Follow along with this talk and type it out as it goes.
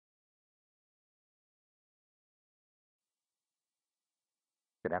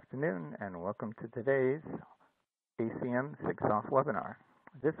Good afternoon, and welcome to today's ACM 6-Off webinar.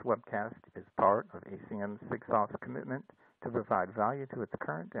 This webcast is part of ACM 6-Off's commitment to provide value to its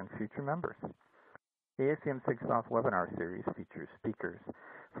current and future members. The ACM 6-Off webinar series features speakers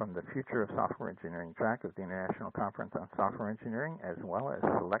from the Future of Software Engineering track of the International Conference on Software Engineering, as well as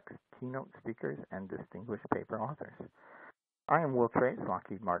select keynote speakers and distinguished paper authors. I am Will Trace,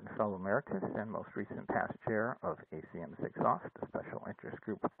 Lockheed Martin Fellow Emeritus and most recent past chair of ACM 6-Off, the Special Interest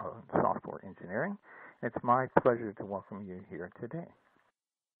Group on Software Engineering. It's my pleasure to welcome you here today.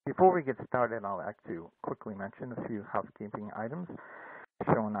 Before we get started, I'd like to quickly mention a few housekeeping items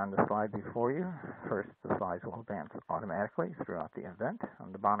shown on the slide before you. First, the slides will advance automatically throughout the event.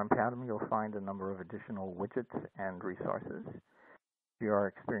 On the bottom panel, you'll find a number of additional widgets and resources. If you are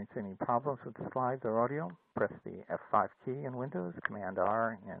experiencing any problems with the slides or audio, press the F5 key in Windows, Command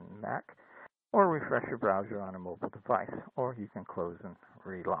R in Mac, or refresh your browser on a mobile device, or you can close and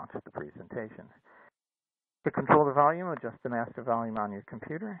relaunch the presentation. To control the volume, adjust the master volume on your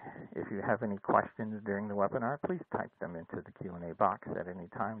computer. If you have any questions during the webinar, please type them into the Q&A box at any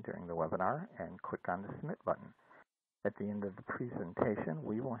time during the webinar and click on the Submit button. At the end of the presentation,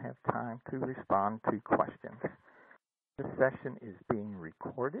 we will have time to respond to questions. This session is being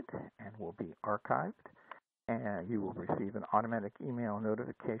recorded and will be archived, and you will receive an automatic email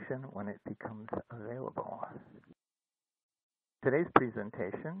notification when it becomes available. Today's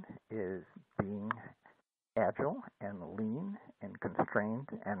presentation is Being Agile and Lean in Constrained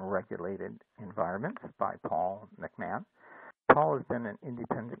and Regulated Environments by Paul McMahon. Paul has been an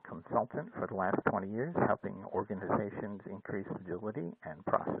independent consultant for the last 20 years, helping organizations increase agility and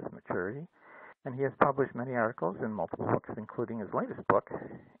process maturity. And he has published many articles in multiple books, including his latest book,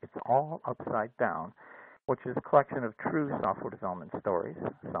 It's All Upside Down, which is a collection of true software development stories,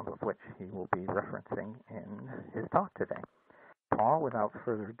 some of which he will be referencing in his talk today. Paul, without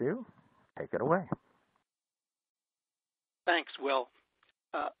further ado, take it away. Thanks, Will.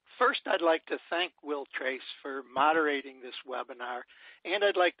 First, I'd like to thank Will Trace for moderating this webinar, and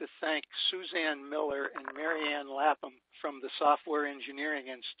I'd like to thank Suzanne Miller and Marianne Lapham from the Software Engineering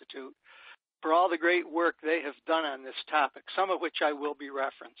Institute for all the great work they have done on this topic, some of which I will be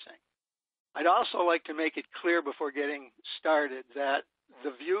referencing. I'd also like to make it clear before getting started that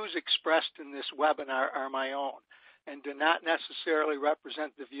the views expressed in this webinar are my own and do not necessarily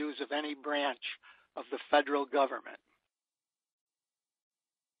represent the views of any branch of the federal government.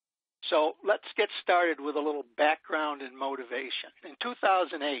 So let's get started with a little background and motivation. In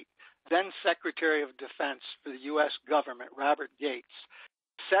 2008, then Secretary of Defense for the U.S. government, Robert Gates,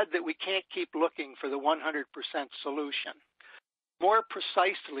 said that we can't keep looking for the 100% solution. More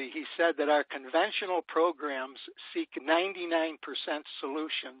precisely, he said that our conventional programs seek 99%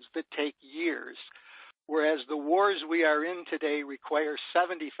 solutions that take years, whereas the wars we are in today require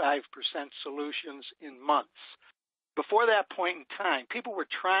 75% solutions in months. Before that point in time, people were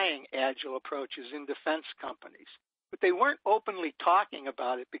trying agile approaches in defense companies, but they weren't openly talking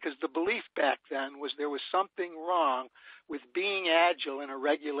about it because the belief back then was there was something wrong with being agile in a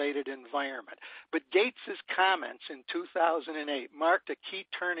regulated environment. But Gates's comments in 2008 marked a key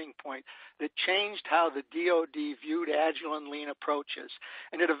turning point that changed how the DoD viewed agile and lean approaches,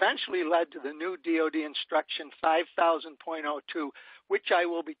 and it eventually led to the new DoD Instruction 5000.02, which I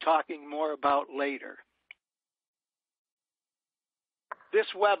will be talking more about later. This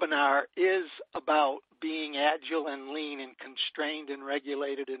webinar is about being agile and lean in constrained and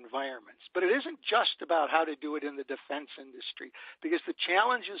regulated environments. But it isn't just about how to do it in the defense industry, because the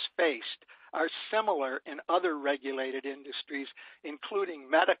challenges faced are similar in other regulated industries, including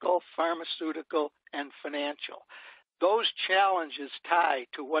medical, pharmaceutical, and financial. Those challenges tie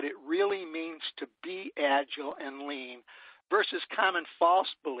to what it really means to be agile and lean versus common false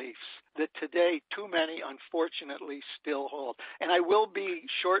beliefs that today too many unfortunately still hold. And I will be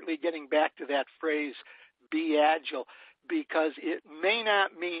shortly getting back to that phrase, be agile, because it may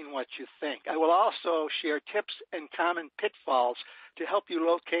not mean what you think. I will also share tips and common pitfalls to help you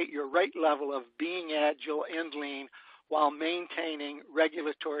locate your right level of being agile and lean while maintaining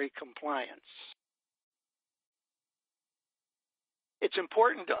regulatory compliance. It's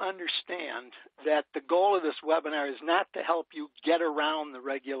important to understand that the goal of this webinar is not to help you get around the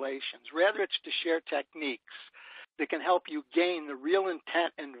regulations. Rather, it's to share techniques that can help you gain the real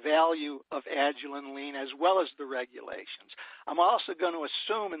intent and value of agile and lean as well as the regulations. I'm also going to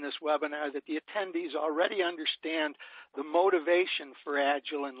assume in this webinar that the attendees already understand the motivation for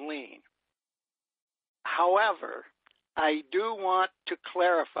agile and lean. However, I do want to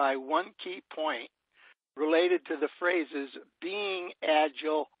clarify one key point related to the phrases being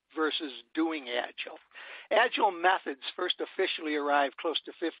agile versus doing agile. Agile methods first officially arrived close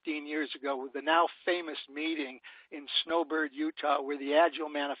to 15 years ago with the now famous meeting in Snowbird, Utah, where the Agile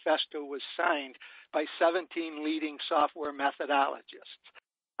Manifesto was signed by 17 leading software methodologists.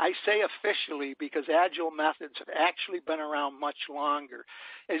 I say officially because Agile methods have actually been around much longer,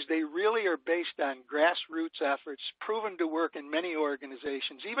 as they really are based on grassroots efforts proven to work in many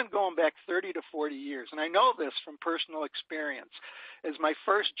organizations, even going back 30 to 40 years. And I know this from personal experience, as my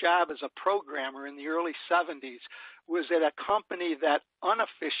first job as a programmer in the early 70s was at a company that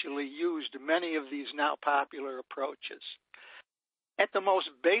unofficially used many of these now popular approaches. At the most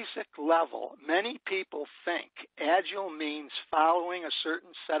basic level, many people think Agile means following a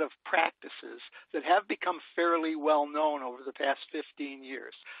certain set of practices that have become fairly well known over the past 15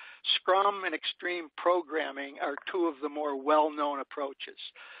 years. Scrum and extreme programming are two of the more well-known approaches.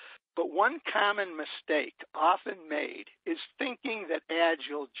 But one common mistake often made is thinking that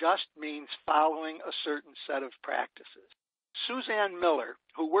Agile just means following a certain set of practices. Suzanne Miller,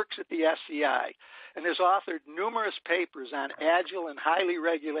 who works at the SEI and has authored numerous papers on Agile and highly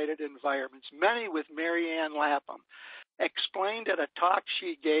regulated environments, many with Mary Ann Lapham, explained at a talk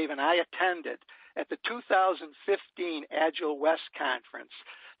she gave and I attended at the 2015 Agile West Conference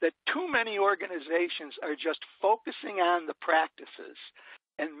that too many organizations are just focusing on the practices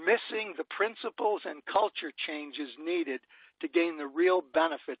and missing the principles and culture changes needed to gain the real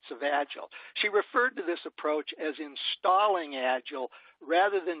benefits of Agile. She referred to this approach as installing Agile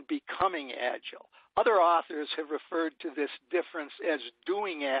rather than becoming Agile. Other authors have referred to this difference as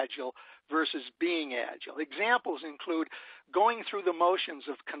doing Agile versus being Agile. Examples include going through the motions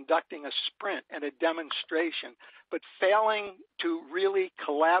of conducting a sprint and a demonstration, but failing to really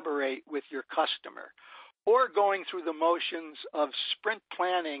collaborate with your customer, or going through the motions of sprint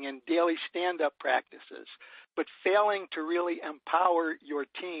planning and daily stand-up practices, but failing to really empower your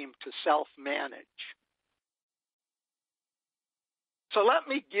team to self-manage. So let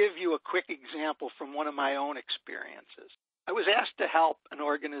me give you a quick example from one of my own experiences. I was asked to help an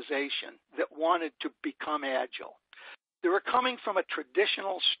organization that wanted to become Agile. They were coming from a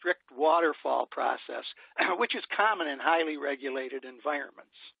traditional strict waterfall process, which is common in highly regulated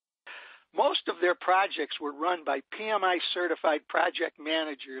environments. Most of their projects were run by PMI-certified project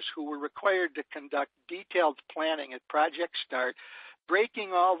managers who were required to conduct detailed planning at project start,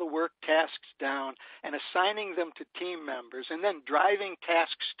 breaking all the work tasks down and assigning them to team members, and then driving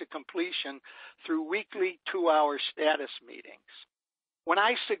tasks to completion through weekly 2-hour status meetings. When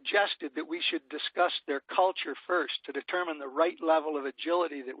I suggested that we should discuss their culture first to determine the right level of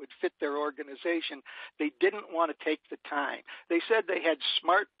agility that would fit their organization, they didn't want to take the time. They said they had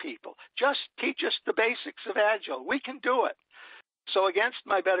smart people. Just teach us the basics of Agile. We can do it. So against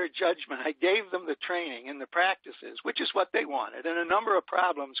my better judgment, I gave them the training and the practices, which is what they wanted, and a number of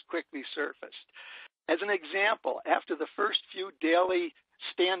problems quickly surfaced. As an example, after the first few daily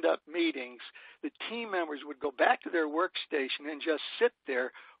stand-up meetings, the team members would go back to their workstation and just sit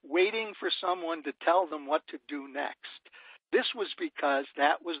there waiting for someone to tell them what to do next. This was because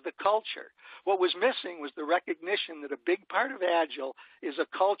that was the culture. What was missing was the recognition that a big part of Agile is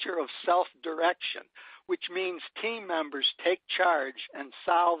a culture of self-direction, which means team members take charge and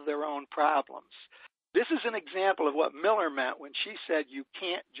solve their own problems. This is an example of what Miller meant when she said you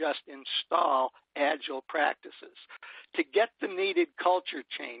can't just install Agile practices. To get the needed culture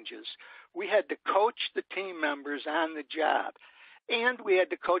changes, we had to coach the team members on the job, and we had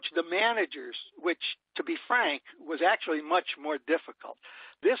to coach the managers, which, to be frank, was actually much more difficult.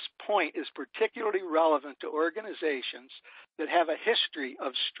 This point is particularly relevant to organizations that have a history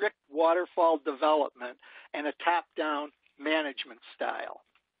of strict waterfall development and a top-down management style.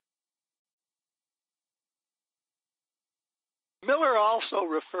 Miller also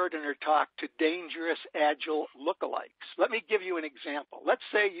referred in her talk to dangerous Agile lookalikes. Let me give you an example. Let's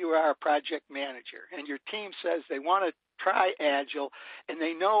say you are a project manager and your team says they want to try Agile and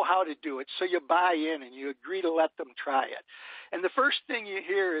they know how to do it, so you buy in and you agree to let them try it. And the first thing you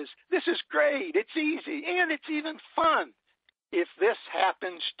hear is, "This is great, it's easy, and it's even fun." If this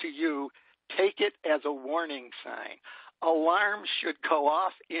happens to you, take it as a warning sign. Alarms should go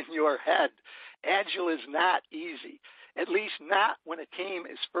off in your head. Agile is not easy. At least not when a team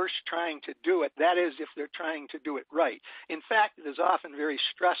is first trying to do it. That is, if they're trying to do it right. In fact, it is often very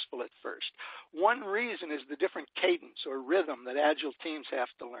stressful at first. One reason is the different cadence or rhythm that Agile teams have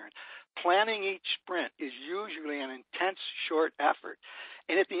to learn. Planning each sprint is usually an intense, short effort.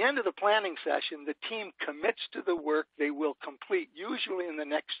 And at the end of the planning session, the team commits to the work they will complete, usually in the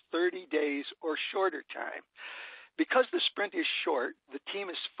next 30 days or shorter time. Because the sprint is short, the team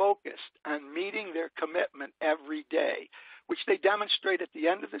is focused on meeting their commitment every day, which they demonstrate at the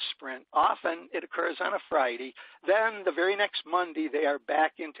end of the sprint. Often it occurs on a Friday. Then the very next Monday, they are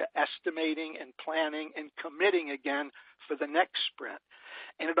back into estimating and planning and committing again for the next sprint.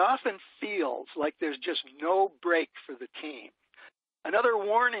 And it often feels like there's just no break for the team. Another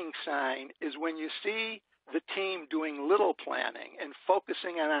warning sign is when you see the team doing little planning and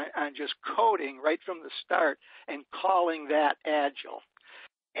focusing on just coding right from the start and calling that agile.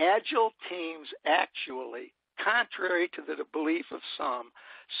 Agile teams actually, contrary to the belief of some,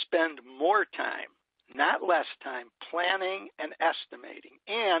 spend more time, not less time, planning and estimating.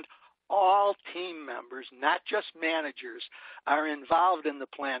 And all team members, not just managers, are involved in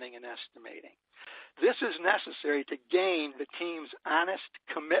the planning and estimating. This is necessary to gain the team's honest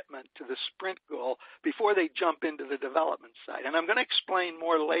commitment to the sprint goal before they jump into the development side. And I'm going to explain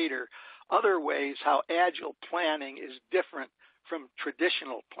more later other ways how agile planning is different from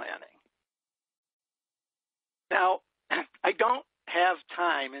traditional planning. Now, I don't have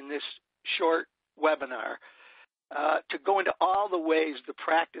time in this short webinar to go into all the ways the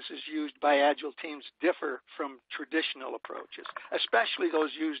practices used by agile teams differ from traditional approaches, especially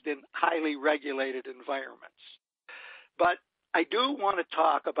those used in highly regulated environments. But I do want to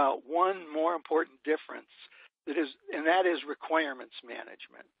talk about one more important difference, and that is requirements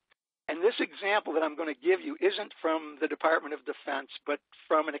management. And this example that I'm going to give you isn't from the Department of Defense, but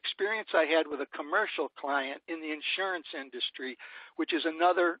from an experience I had with a commercial client in the insurance industry, which is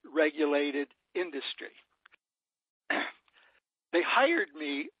another regulated industry. They hired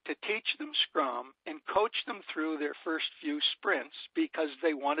me to teach them Scrum and coach them through their first few sprints because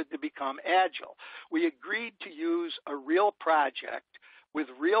they wanted to become agile. We agreed to use a real project with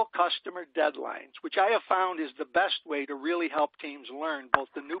real customer deadlines, which I have found is the best way to really help teams learn both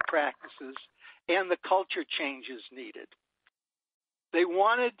the new practices and the culture changes needed. They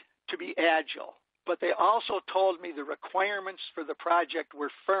wanted to be agile, but they also told me the requirements for the project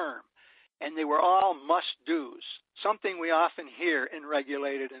were firm, and they were all must-dos, something we often hear in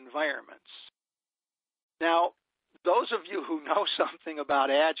regulated environments. Now, those of you who know something about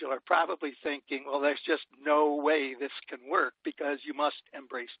Agile are probably thinking, well, there's just no way this can work because you must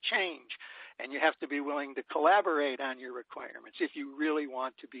embrace change, and you have to be willing to collaborate on your requirements if you really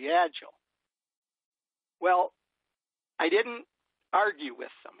want to be Agile. Well, I didn't argue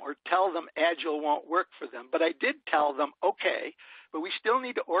with them or tell them Agile won't work for them, but I did tell them, okay, but we still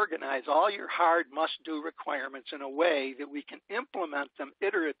need to organize all your hard must-do requirements in a way that we can implement them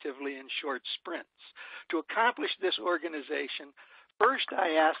iteratively in short sprints. To accomplish this organization, first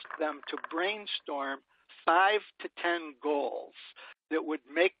I asked them to brainstorm 5 to 10 goals that would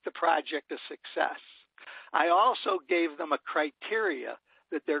make the project a success. I also gave them a criteria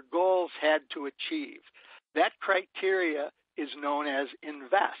that their goals had to achieve. That criteria is known as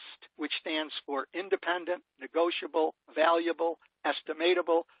INVEST, which stands for independent, negotiable, valuable,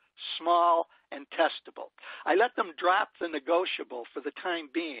 estimatable, small, and testable. I let them drop the negotiable for the time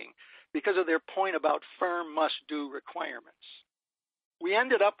being because of their point about firm must-do requirements. We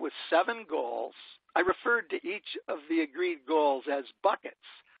ended up with 7 goals. I referred to each of the agreed goals as buckets.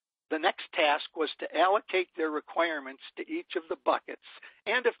 The next task was to allocate their requirements to each of the buckets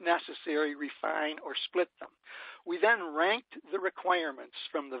and, if necessary, refine or split them. We then ranked the requirements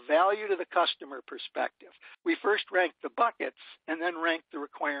from the value to the customer perspective. We first ranked the buckets and then ranked the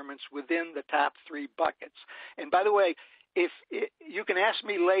requirements within the top 3 buckets. And by the way, you can ask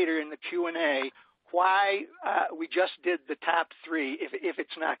me later in the Q&A why we just did the top 3 if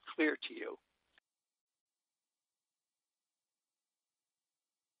it's not clear to you.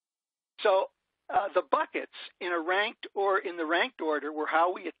 So the buckets in the ranked order were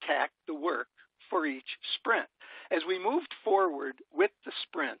how we attacked the work for each sprint. As we moved forward with the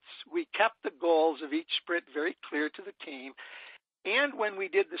sprints, we kept the goals of each sprint very clear to the team. And when we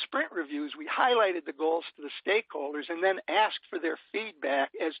did the sprint reviews, we highlighted the goals to the stakeholders and then asked for their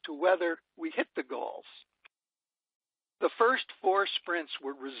feedback as to whether we hit the goals. The first 4 sprints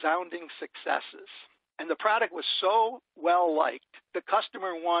were resounding successes. And the product was so well liked, the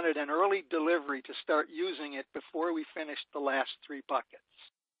customer wanted an early delivery to start using it before we finished the last 3 buckets.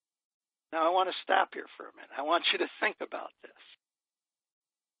 Now, I want to stop here for a minute. I want you to think about this.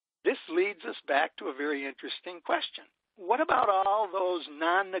 This leads us back to a very interesting question. What about all those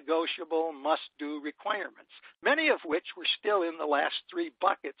non-negotiable must-do requirements, many of which were still in the last 3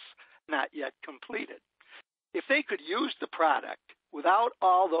 buckets, not yet completed? If they could use the product without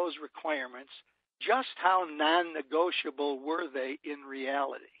all those requirements, just how non-negotiable were they in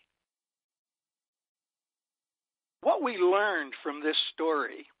reality? What we learned from this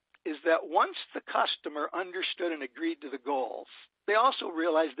story is that once the customer understood and agreed to the goals, They also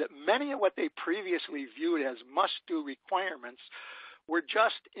realized that many of what they previously viewed as must-do requirements were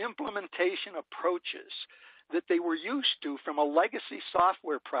just implementation approaches that they were used to from a legacy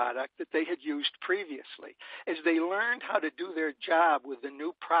software product that they had used previously. As they learned how to do their job with the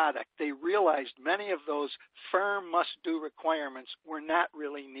new product, they realized many of those firm must-do requirements were not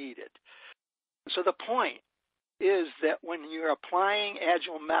really needed. So the point is that when you're applying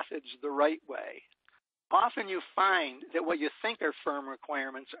agile methods the right way, often you find that what you think are firm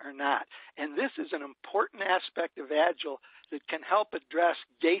requirements are not. And this is an important aspect of agile that can help address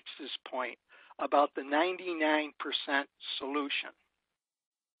Gates's point about the 99% solution.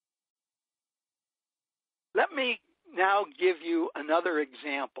 Let me now give you another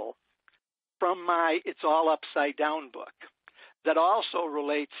example from my It's All Upside Down book that also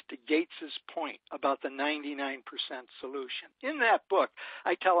relates to Gates's point about the 99% solution. In that book,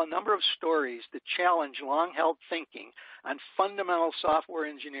 I tell a number of stories that challenge long-held thinking on fundamental software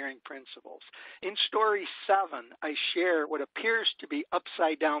engineering principles. In story 7, I share what appears to be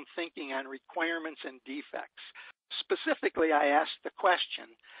upside-down thinking on requirements and defects. Specifically, I ask the question,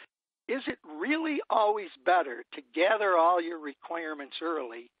 is it really always better to gather all your requirements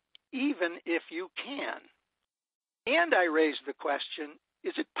early, even if you can? And I raise the question,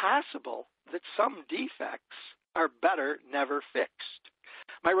 is it possible that some defects are better never fixed?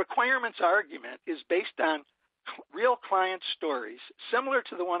 My requirements argument is based on real client stories, similar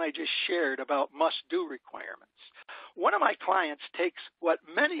to the one I just shared about must-do requirements. One of my clients takes what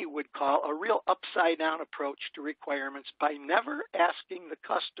many would call a real upside-down approach to requirements by never asking the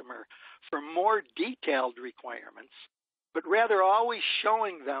customer for more detailed requirements, but rather always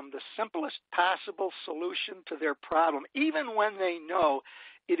showing them the simplest possible solution to their problem, even when they know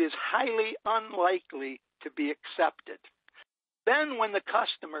it is highly unlikely to be accepted. Then when the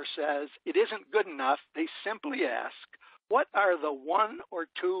customer says it isn't good enough, they simply ask, what are the one or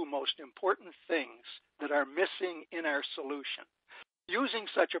two most important things that are missing in our solution? Using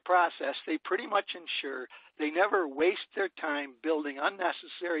such a process, they pretty much ensure they never waste their time building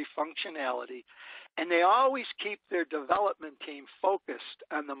unnecessary functionality, and they always keep their development team focused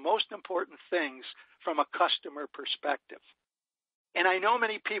on the most important things from a customer perspective. And I know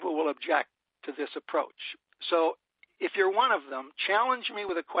many people will object to this approach. So if you're one of them, challenge me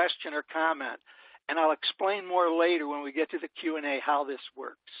with a question or comment, and I'll explain more later when we get to the Q&A how this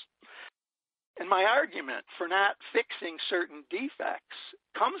works. And my argument for not fixing certain defects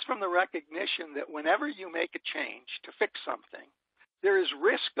comes from the recognition that whenever you make a change to fix something, there is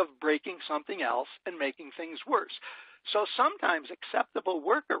risk of breaking something else and making things worse. So sometimes acceptable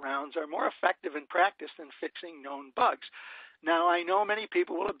workarounds are more effective in practice than fixing known bugs. Now, I know many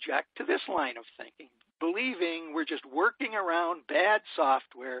people will object to this line of thinking, believing we're just working around bad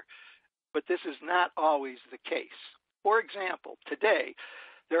software, but this is not always the case. For example, today,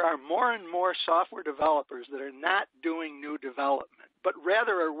 there are more and more software developers that are not doing new development, but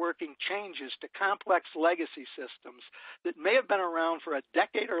rather are working changes to complex legacy systems that may have been around for a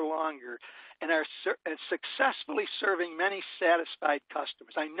decade or longer and are successfully serving many satisfied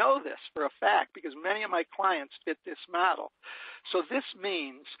customers. I know this for a fact because many of my clients fit this model. So this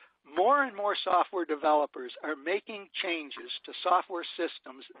means more and more software developers are making changes to software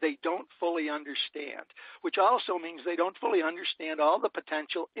systems they don't fully understand, which also means they don't fully understand all the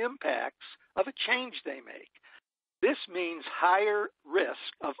potential impacts of a change they make. This means higher risk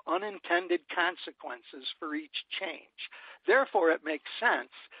of unintended consequences for each change. Therefore, it makes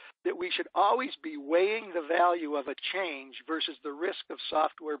sense that we should always be weighing the value of a change versus the risk of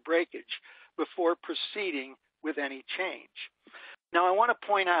software breakage before proceeding with any change. Now, I want to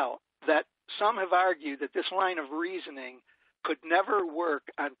point out that some have argued that this line of reasoning could never work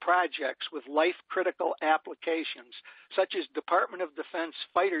on projects with life-critical applications, such as Department of Defense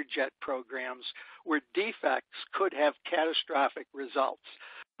fighter jet programs, where defects could have catastrophic results.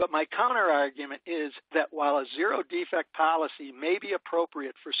 But my counter-argument is that while a zero-defect policy may be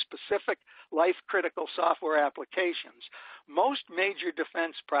appropriate for specific life-critical software applications, most major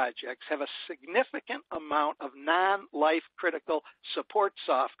defense projects have a significant amount of non-life-critical support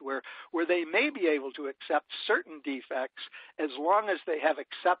software where they may be able to accept certain defects as long as they have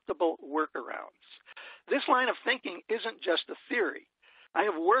acceptable workarounds. This line of thinking isn't just a theory. I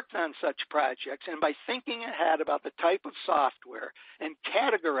have worked on such projects, and by thinking ahead about the type of software and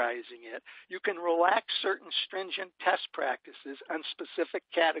categorizing it, you can relax certain stringent test practices on specific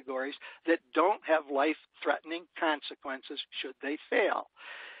categories that don't have life-threatening consequences should they fail.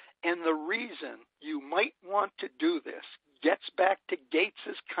 And the reason you might want to do this gets back to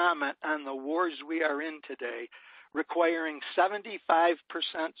Gates's comment on the wars we are in today, requiring 75%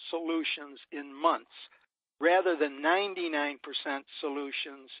 solutions in months rather than 99%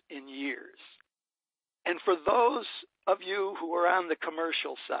 solutions in years. And for those of you who are on the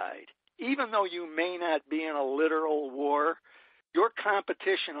commercial side, even though you may not be in a literal war, your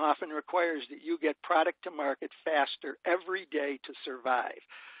competition often requires that you get product to market faster every day to survive.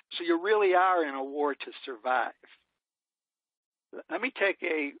 So you really are in a war to survive. Let me take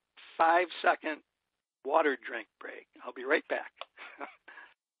a 5-second water drink break. I'll be right back.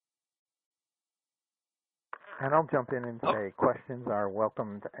 And I'll jump in and say questions are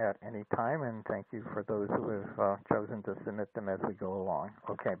welcomed at any time, and thank you for those who have chosen to submit them as we go along.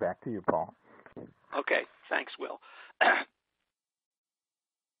 Okay, back to you, Paul. Okay, thanks, Will.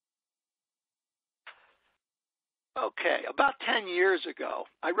 Okay, about 10 years ago,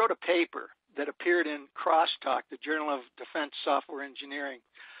 I wrote a paper that appeared in Crosstalk, the Journal of Defense Software Engineering,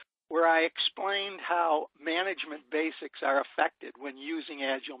 where I explained how management basics are affected when using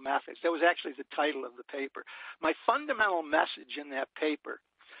agile methods. That was actually the title of the paper. My fundamental message in that paper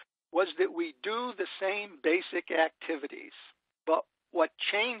was that we do the same basic activities, but what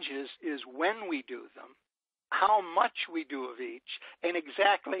changes is when we do them, how much we do of each, and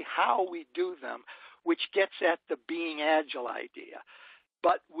exactly how we do them, which gets at the being agile idea.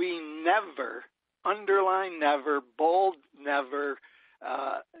 But we never, underline never, bold never,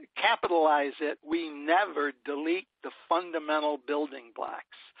 capitalize it, we never delete the fundamental building blocks.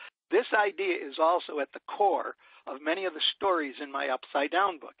 This idea is also at the core of many of the stories in my Upside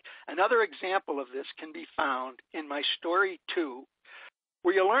Down book. Another example of this can be found in my story 2,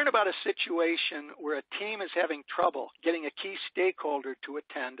 where you learn about a situation where a team is having trouble getting a key stakeholder to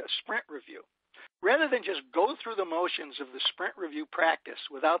attend a sprint review. Rather than just go through the motions of the sprint review practice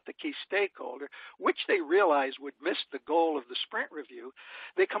without the key stakeholder, which they realize would miss the goal of the sprint review,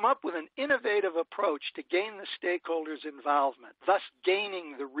 they come up with an innovative approach to gain the stakeholders' involvement, thus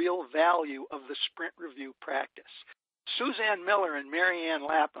gaining the real value of the sprint review practice. Suzanne Miller and Marianne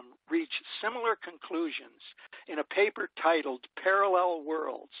Lapham reached similar conclusions in a paper titled Parallel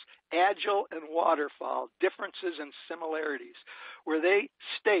Worlds, Agile and Waterfall, Differences and Similarities, where they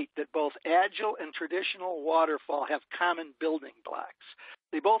state that both Agile and traditional waterfall have common building blocks.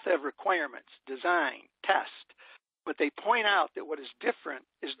 They both have requirements, design, test, but they point out that what is different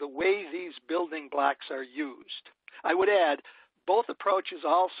is the way these building blocks are used. I would add, both approaches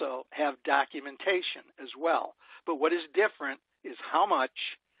also have documentation as well, but what is different is how much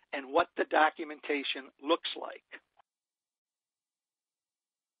and what the documentation looks like.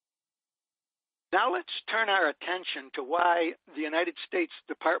 Now let's turn our attention to why the United States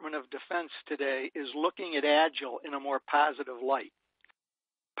Department of Defense today is looking at Agile in a more positive light.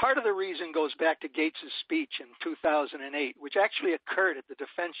 Part of the reason goes back to Gates' speech in 2008, which actually occurred at the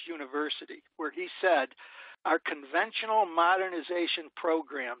Defense University, where he said, "Our conventional modernization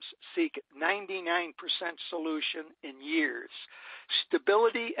programs seek 99% solution in years.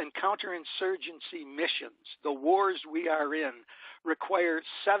 Stability and counterinsurgency missions, the wars we are in, require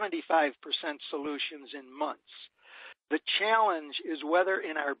 75% solutions in months. The challenge is whether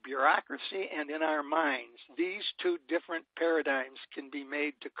in our bureaucracy and in our minds, these two different paradigms can be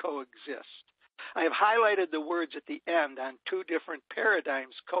made to coexist." I have highlighted the words at the end on two different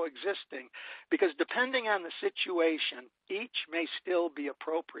paradigms coexisting because depending on the situation, each may still be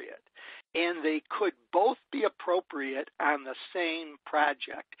appropriate. And they could both be appropriate on the same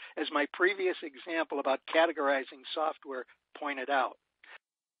project, as my previous example about categorizing software pointed out.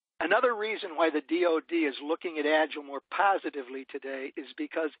 Another reason why the DoD is looking at Agile more positively today is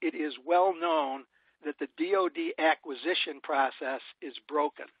because it is well known that the DoD acquisition process is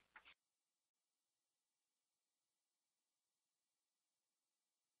broken.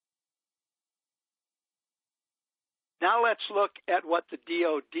 Now let's look at what the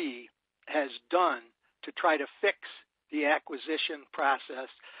DoD has done to try to fix the acquisition process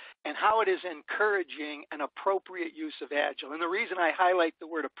and how it is encouraging an appropriate use of Agile. And the reason I highlight the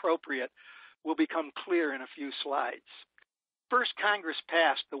word appropriate will become clear in a few slides. First, Congress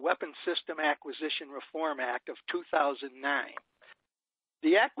passed the Weapons System Acquisition Reform Act of 2009.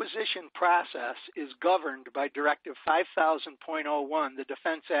 The acquisition process is governed by Directive 5000.01, the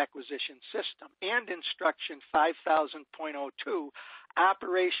Defense Acquisition System, and Instruction 5000.02,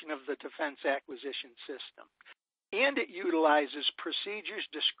 Operation of the Defense Acquisition System. And it utilizes procedures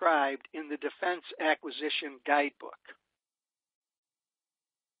described in the Defense Acquisition Guidebook.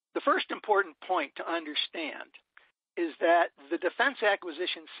 The first important point to understand is that the Defense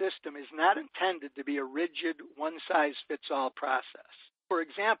Acquisition System is not intended to be a rigid, one-size-fits-all process. For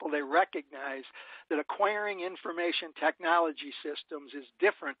example, they recognize that acquiring information technology systems is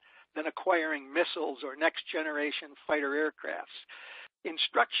different than acquiring missiles or next-generation fighter aircrafts.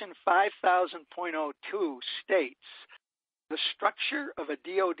 Instruction 5000.02 states, the structure of a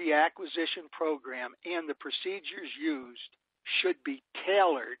DoD acquisition program and the procedures used should be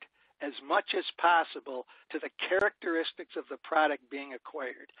tailored as much as possible to the characteristics of the product being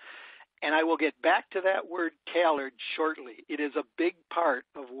acquired. And I will get back to that word tailored shortly. It is a big part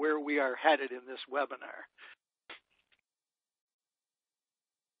of where we are headed in this webinar.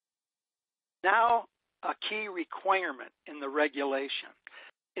 Now, a key requirement in the regulation.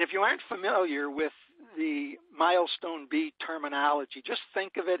 And if you aren't familiar with the milestone B terminology, just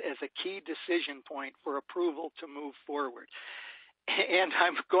think of it as a key decision point for approval to move forward. And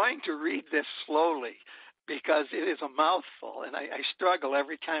I'm going to read this slowly because it is a mouthful, and I struggle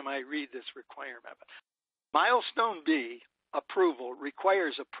every time I read this requirement. Milestone B approval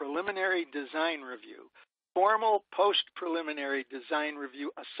requires a preliminary design review, formal post-preliminary design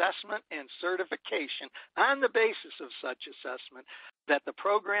review assessment and certification on the basis of such assessment that the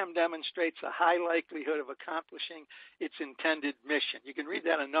program demonstrates a high likelihood of accomplishing its intended mission. You can read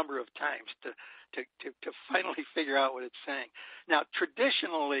that a number of times to finally figure out what it's saying. Now,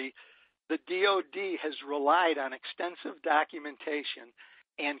 traditionally, the DoD has relied on extensive documentation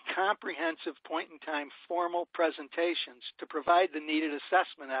and comprehensive point-in-time formal presentations to provide the needed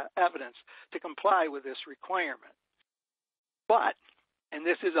assessment evidence to comply with this requirement. But, and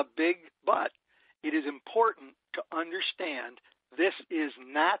this is a big but, it is important to understand this is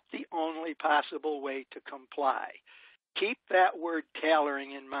not the only possible way to comply. Keep that word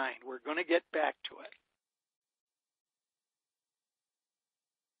tailoring in mind. We're going to get back to it.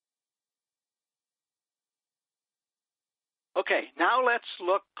 Okay, now let's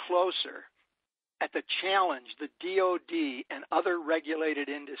look closer at the challenge the DoD and other regulated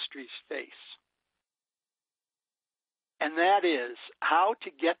industries face. And that is how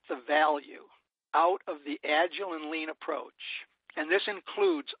to get the value out of the agile and lean approach. And this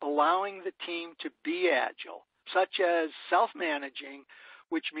includes allowing the team to be agile, such as self-managing,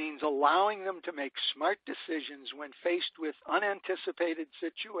 which means allowing them to make smart decisions when faced with unanticipated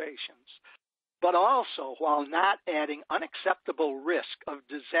situations, but also while not adding unacceptable risk of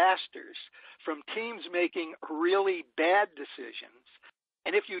disasters from teams making really bad decisions.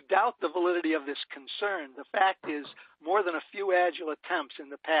 And if you doubt the validity of this concern, the fact is more than a few agile attempts in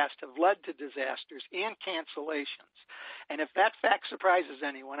the past have led to disasters and cancellations. And if that fact surprises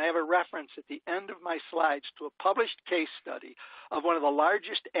anyone, I have a reference at the end of my slides to a published case study of one of the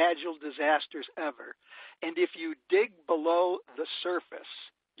largest agile disasters ever. And if you dig below the surface,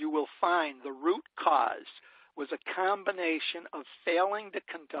 you will find the root cause was a combination of failing to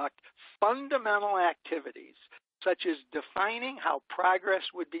conduct fundamental activities such as defining how progress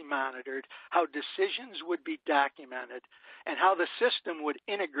would be monitored, how decisions would be documented, and how the system would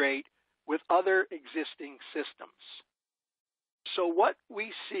integrate with other existing systems. So what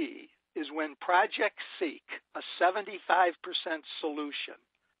we see is when projects seek a 75% solution,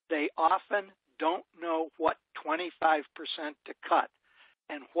 they often don't know what 25% to cut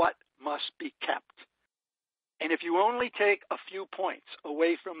and what must be kept. And if you only take a few points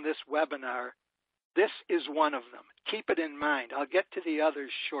away from this webinar, this is one of them. Keep it in mind. I'll get to the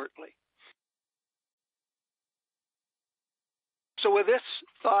others shortly. So with this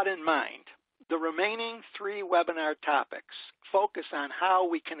thought in mind, the remaining 3 webinar topics focus on how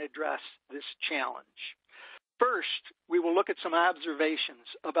we can address this challenge. First, we will look at some observations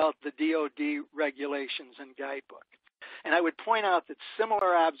about the DoD regulations and guidebook. And I would point out that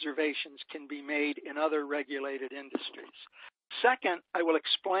similar observations can be made in other regulated industries. Second, I will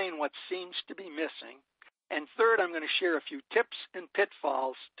explain what seems to be missing. And third, I'm going to share a few tips and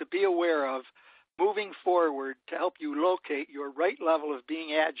pitfalls to be aware of moving forward to help you locate your right level of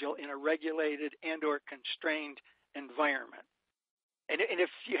being agile in a regulated and or constrained environment. And if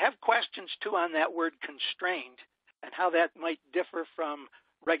you have questions too on that word constrained and how that might differ from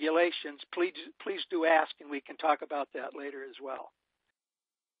regulations, please do ask, and we can talk about that later as well.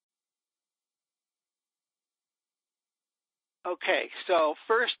 Okay, so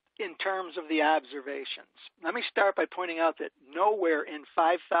first in terms of the observations, let me start by pointing out that nowhere in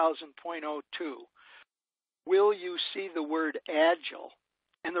 5000.02 will you see the word agile,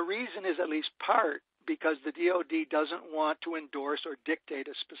 and the reason is at least part because the DoD doesn't want to endorse or dictate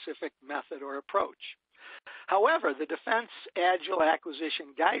a specific method or approach. However, the Defense Agile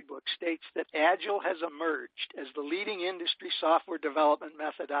Acquisition Guidebook states that Agile has emerged as the leading industry software development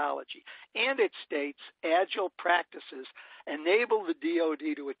methodology, and it states Agile practices enable the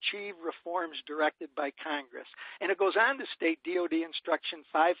DoD to achieve reforms directed by Congress. And it goes on to state DoD Instruction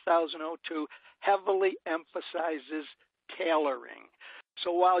 5002 heavily emphasizes tailoring.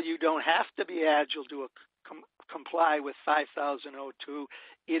 So while you don't have to be Agile to comply with 5002,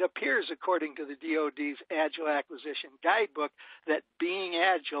 it appears, according to the DoD's Agile Acquisition Guidebook, that being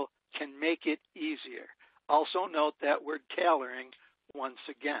agile can make it easier. Also note that word tailoring once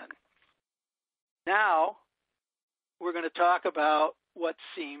again. Now, we're going to talk about what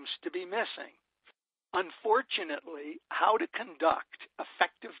seems to be missing. Unfortunately, how to conduct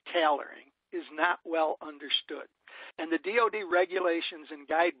effective tailoring is not well understood, and the DoD regulations and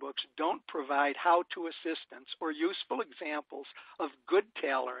guidebooks don't provide how-to assistance or useful examples of good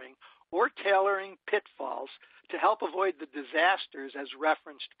tailoring or tailoring pitfalls to help avoid the disasters as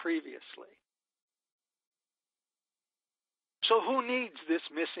referenced previously. So who needs this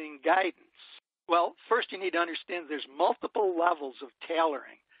missing guidance? Well, first you need to understand there's multiple levels of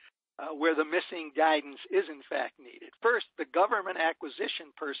tailoring where the missing guidance is in fact needed. First, the government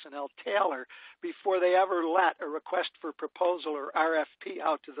acquisition personnel tailor before they ever let a request for proposal or RFP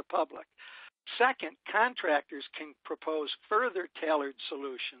out to the public. Second, contractors can propose further tailored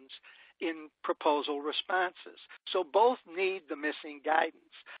solutions in proposal responses. So both need the missing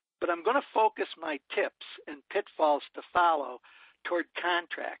guidance. But I'm going to focus my tips and pitfalls to follow toward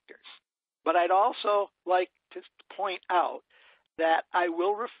contractors. But I'd also like to point out that I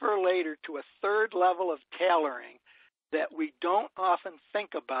will refer later to a third level of tailoring that we don't often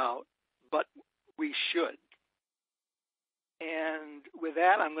think about, but we should. And with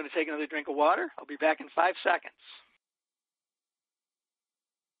that, I'm going to take another drink of water. I'll be back in 5 seconds.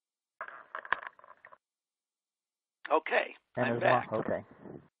 Okay, I'm back. Okay.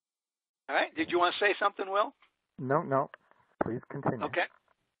 All right. Did you want to say something, Will? No. Please continue. Okay.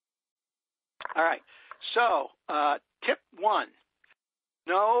 All right. So, tip 1,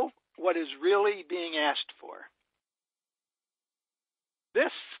 know what is really being asked for.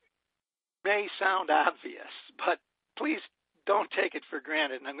 This may sound obvious, but please don't take it for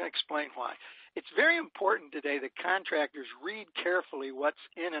granted, and I'm going to explain why. It's very important today that contractors read carefully what's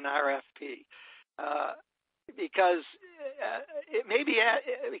in an RFP, because it may be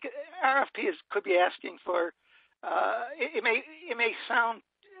RFP could be asking for. It may sound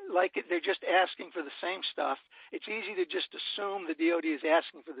like they're just asking for the same stuff. It's easy to just assume the DoD is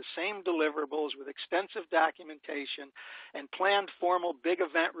asking for the same deliverables with extensive documentation and planned formal big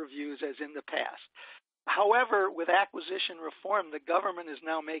event reviews as in the past. However, with acquisition reform, the government is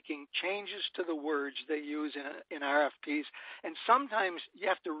now making changes to the words they use in RFPs, and sometimes you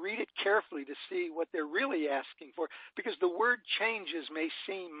have to read it carefully to see what they're really asking for, because the word changes may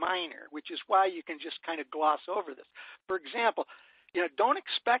seem minor, which is why you can just kind of gloss over this. For example, don't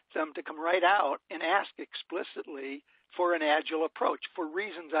expect them to come right out and ask explicitly for an agile approach for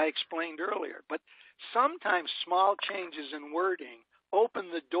reasons I explained earlier. But sometimes small changes in wording open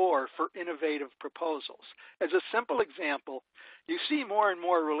the door for innovative proposals. As a simple example, you see more and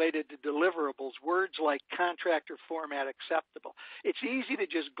more related to deliverables words like contractor format acceptable. It's easy to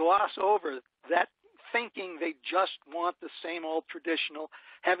just gloss over that, thinking they just want the same old traditional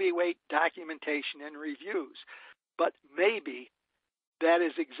heavyweight documentation and reviews. But maybe that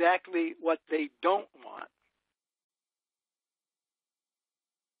is exactly what they don't want.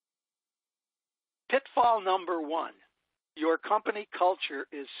 Pitfall number 1, your company culture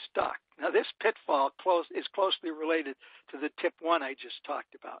is stuck. Now, this pitfall is closely related to the tip 1 I just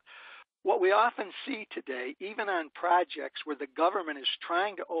talked about. What we often see today, even on projects where the government is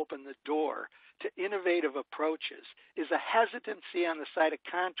trying to open the door to innovative approaches, is a hesitancy on the side of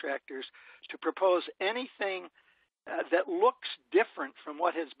contractors to propose anything that looks different from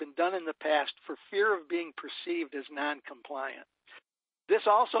what has been done in the past for fear of being perceived as non-compliant. This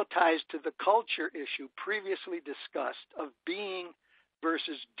also ties to the culture issue previously discussed of being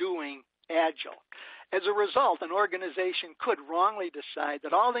versus doing agile. As a result, an organization could wrongly decide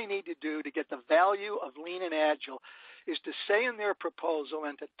that all they need to do to get the value of lean and agile is to say in their proposal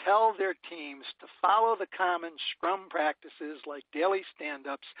and to tell their teams to follow the common Scrum practices like daily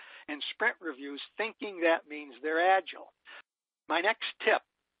stand-ups and sprint reviews, thinking that means they're agile. My next tip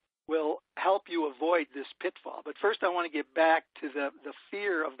will help you avoid this pitfall. But first I want to get back to the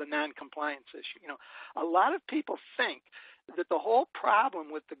fear of the non-compliance issue. A lot of people think that the whole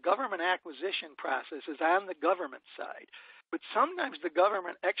problem with the government acquisition process is on the government side. But sometimes the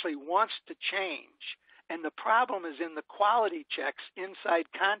government actually wants to change, and the problem is in the quality checks inside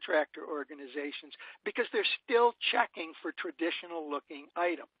contractor organizations because they're still checking for traditional-looking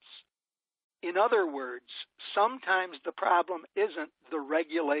items. In other words, sometimes the problem isn't the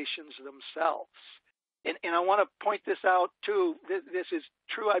regulations themselves. And I want to point this out, too. This is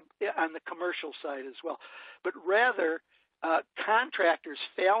true on the commercial side as well. But rather, contractors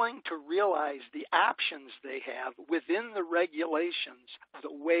failing to realize the options they have within the regulations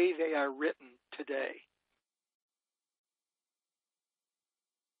the way they are written today.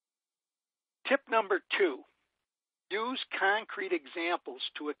 Tip number 2, use concrete examples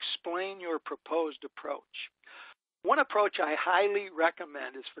to explain your proposed approach. One approach I highly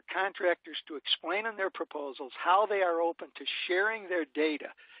recommend is for contractors to explain in their proposals how they are open to sharing their data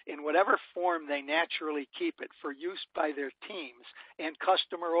in whatever form they naturally keep it for use by their teams and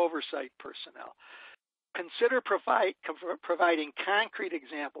customer oversight personnel. Consider providing concrete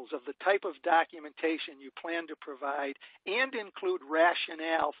examples of the type of documentation you plan to provide and include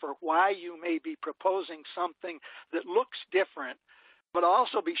rationale for why you may be proposing something that looks different, but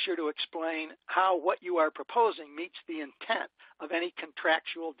also be sure to explain how what you are proposing meets the intent of any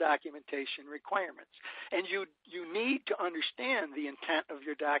contractual documentation requirements. And you need to understand the intent of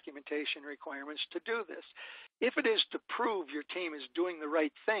your documentation requirements to do this. If it is to prove your team is doing the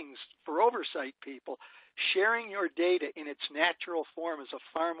right things for oversight people, sharing your data in its natural form is a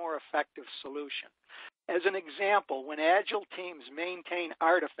far more effective solution. As an example, when Agile teams maintain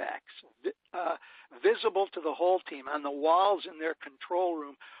artifacts visible to the whole team on the walls in their control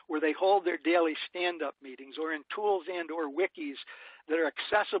room where they hold their daily stand-up meetings, or in tools and or wikis that are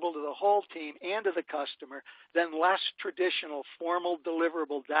accessible to the whole team and to the customer, then less traditional formal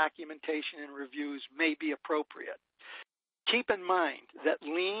deliverable documentation and reviews may be appropriate. Keep in mind that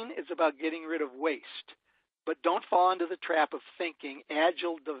lean is about getting rid of waste. But don't fall into the trap of thinking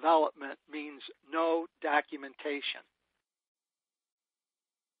agile development means no documentation.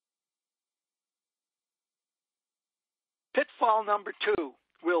 Pitfall number 2,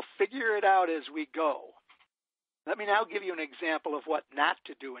 we'll figure it out as we go. Let me now give you an example of what not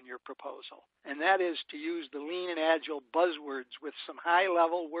to do in your proposal, and that is to use the lean and agile buzzwords with some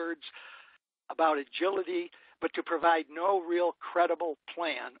high-level words about agility, but to provide no real credible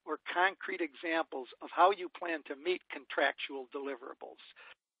plan or concrete examples of how you plan to meet contractual deliverables.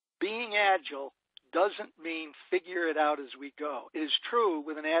 Being agile doesn't mean figure it out as we go. It is true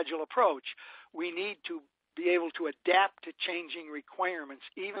with an agile approach, we need to be able to adapt to changing requirements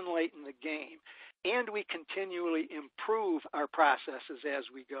even late in the game, and we continually improve our processes as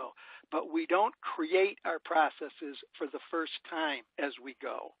we go. But we don't create our processes for the first time as we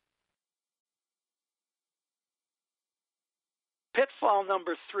go. Pitfall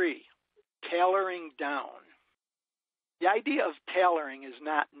number 3, tailoring down. The idea of tailoring is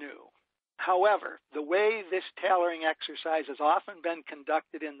not new. However, the way this tailoring exercise has often been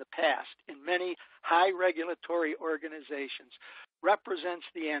conducted in the past in many high regulatory organizations represents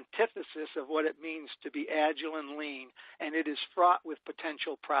the antithesis of what it means to be agile and lean, and it is fraught with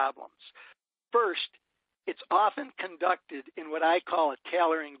potential problems. First, it's often conducted in what I call a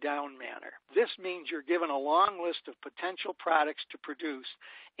tailoring down manner. This means you're given a long list of potential products to produce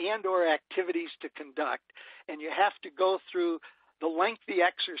and or activities to conduct, and you have to go through the lengthy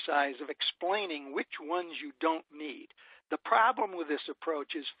exercise of explaining which ones you don't need. The problem with this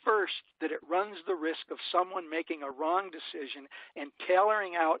approach is first that it runs the risk of someone making a wrong decision and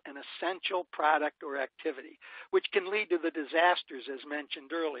tailoring out an essential product or activity, which can lead to the disasters as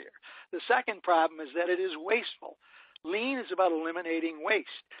mentioned earlier. The second problem is that it is wasteful. Lean is about eliminating waste,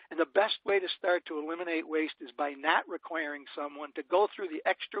 and the best way to start to eliminate waste is by not requiring someone to go through the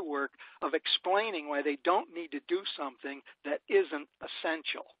extra work of explaining why they don't need to do something that isn't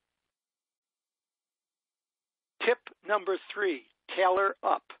essential. Tip number 3, tailor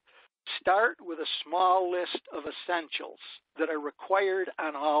up. Start with a small list of essentials that are required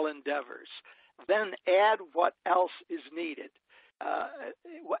on all endeavors. Then add what else is needed.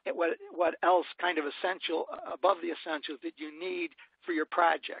 What else kind of essential above the essentials that you need for your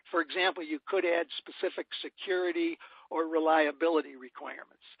project. For example, you could add specific security or reliability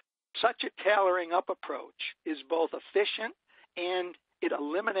requirements. Such a tailoring up approach is both efficient and it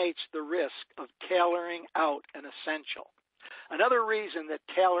eliminates the risk of tailoring out an essential. Another reason that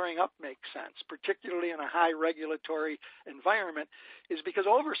tailoring up makes sense, particularly in a high regulatory environment, is because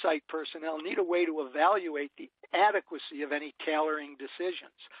oversight personnel need a way to evaluate the adequacy of any tailoring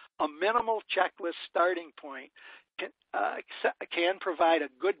decisions. A minimal checklist starting point can provide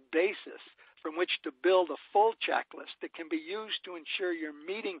a good basis from which to build a full checklist that can be used to ensure you're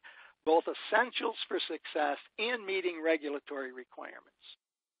meeting both essentials for success and meeting regulatory requirements.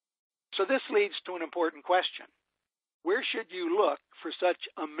 So this leads to an important question. Where should you look for such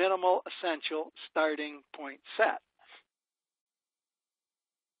a minimal essential starting point set?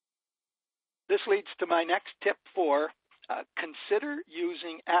 This leads to my next tip 4. Consider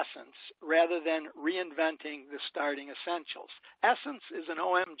using Essence rather than reinventing the starting essentials. Essence is an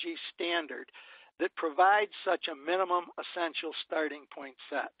OMG standard that provides such a minimum essential starting point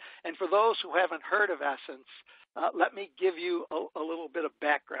set. And for those who haven't heard of Essence, let me give you a little bit of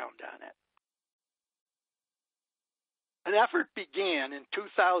background on it. An effort began in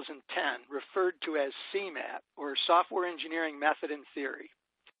 2010 referred to as CMAT, or Software Engineering Method and Theory.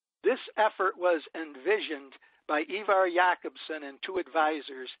 This effort was envisioned by Ivar Jakobsen and two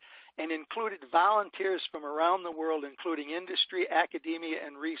advisors and included volunteers from around the world, including industry, academia,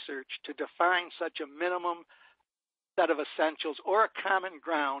 and research, to define such a minimum set of essentials or a common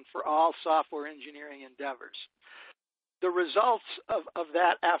ground for all software engineering endeavors. The results of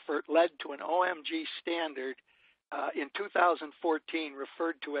that effort led to an OMG standard in 2014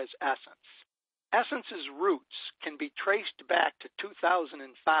 referred to as Essence. Essence's roots can be traced back to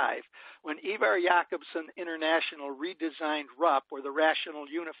 2005 when Ivar Jakobsen International redesigned RUP, or the Rational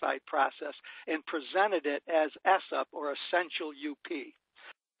Unified Process, and presented it as ESSUP, or Essential UP.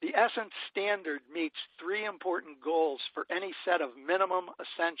 The Essence standard meets three important goals for any set of minimum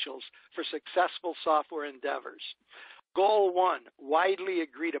essentials for successful software endeavors. Goal 1, widely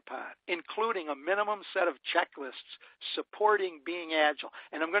agreed upon, including a minimum set of checklists supporting being agile.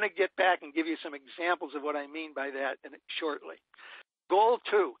 And I'm going to get back and give you some examples of what I mean by that shortly. Goal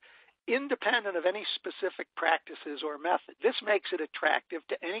 2, independent of any specific practices or method. This makes it attractive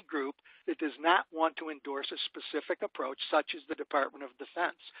to any group that does not want to endorse a specific approach, such as the Department of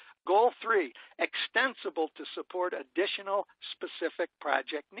Defense. Goal 3, extensible to support additional specific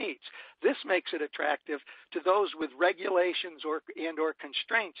project needs. This makes it attractive to those with regulations or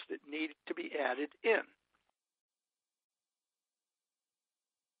constraints that need to be added in.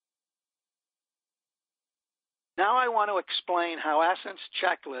 Now I want to explain how Essence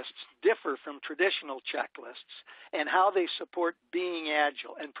checklists differ from traditional checklists and how they support being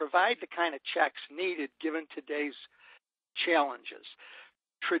agile and provide the kind of checks needed given today's challenges.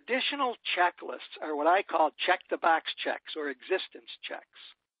 Traditional checklists are what I call check-the-box checks or existence checks.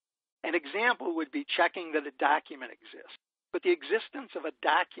 An example would be checking that a document exists. But the existence of a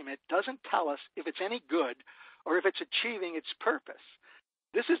document doesn't tell us if it's any good or if it's achieving its purpose.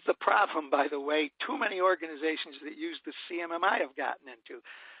 This is the problem, by the way, too many organizations that use the CMMI have gotten into.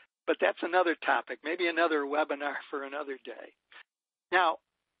 But that's another topic, maybe another webinar for another day. Now,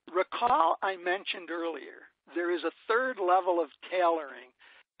 recall I mentioned earlier, there is a third level of tailoring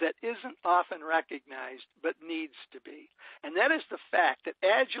that isn't often recognized but needs to be. And that is the fact that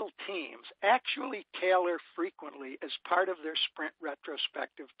agile teams actually tailor frequently as part of their sprint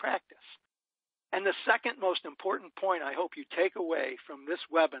retrospective practice. And the second most important point I hope you take away from this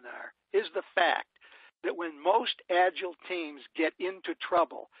webinar is the fact that when most agile teams get into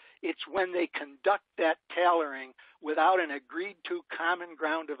trouble, it's when they conduct that tailoring without an agreed-to common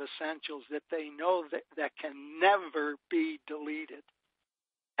ground of essentials that they know that can never be deleted.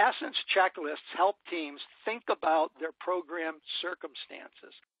 Essence checklists help teams think about their program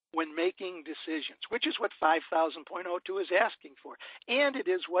circumstances when making decisions, which is what 5000.02 is asking for. And it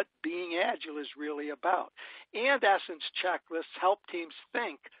is what being agile is really about. And Essence checklists help teams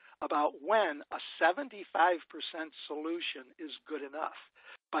think about when a 75% solution is good enough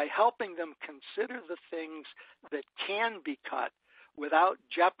by helping them consider the things that can be cut without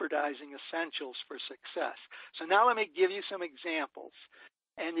jeopardizing essentials for success. So now let me give you some examples.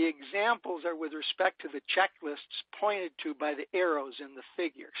 And the examples are with respect to the checklists pointed to by the arrows in the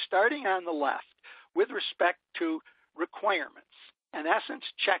figure. Starting on the left, with respect to requirements, an Essence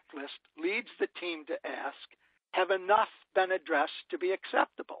checklist leads the team to ask, have enough been addressed to be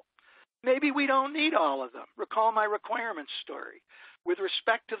acceptable? Maybe we don't need all of them. Recall my requirements story. With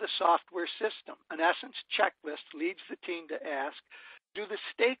respect to the software system, an Essence checklist leads the team to ask, do the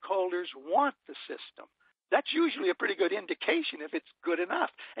stakeholders want the system? That's usually a pretty good indication if it's good enough.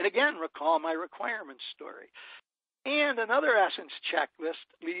 And again, recall my requirements story. And another Essence checklist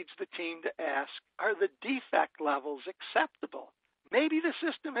leads the team to ask, are the defect levels acceptable? Maybe the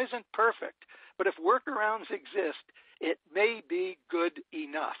system isn't perfect, but if workarounds exist, it may be good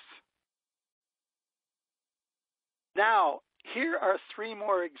enough. Now, here are three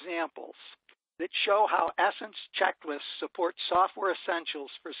more examples that show how Essence checklists support software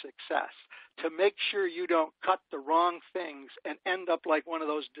essentials for success to make sure you don't cut the wrong things and end up like one of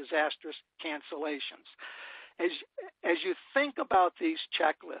those disastrous cancellations. As you think about these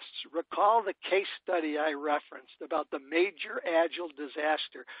checklists, recall the case study I referenced about the major agile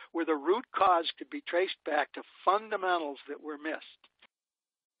disaster where the root cause could be traced back to fundamentals that were missed.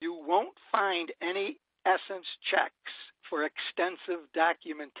 You won't find any Essence checks for extensive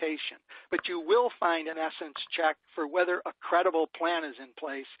documentation, but you will find an Essence check for whether a credible plan is in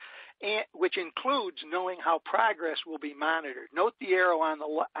place, which includes knowing how progress will be monitored. Note the arrow on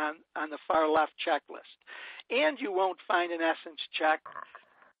the far left checklist. And you won't find an Essence check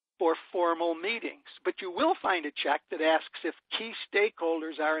for formal meetings. But you will find a check that asks if key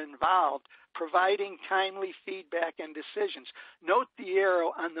stakeholders are involved, providing timely feedback and decisions. Note the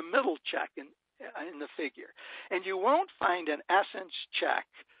arrow on the middle check in the figure. And you won't find an essence check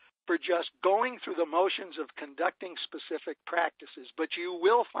for just going through the motions of conducting specific practices, but you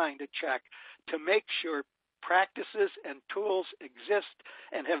will find a check to make sure practices and tools exist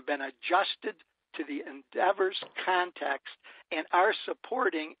and have been adjusted to the endeavor's context and are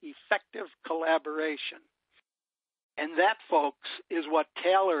supporting effective collaboration. And that, folks, is what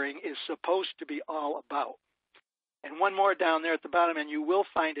tailoring is supposed to be all about. And one more down there at the bottom, and you will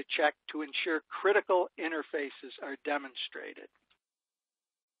find a check to ensure critical interfaces are demonstrated.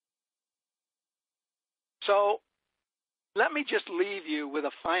 So let me just leave you with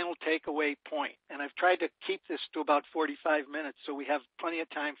a final takeaway point, and I've tried to keep this to about 45 minutes so we have plenty of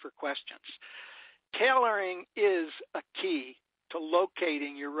time for questions. Tailoring is a key to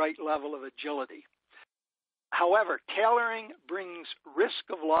locating your right level of agility. However, tailoring brings risk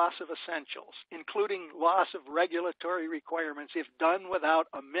of loss of essentials, including loss of regulatory requirements if done without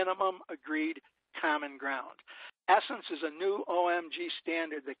a minimum agreed common ground. Essence is a new OMG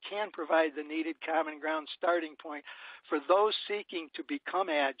standard that can provide the needed common ground starting point for those seeking to become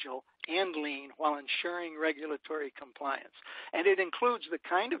agile and lean while ensuring regulatory compliance. And it includes the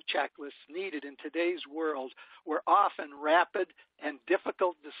kind of checklists needed in today's world where often rapid and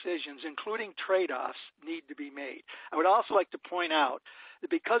difficult decisions, including trade-offs, need to be made. I would also like to point out that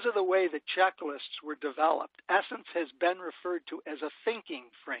because of the way the checklists were developed, Essence has been referred to as a thinking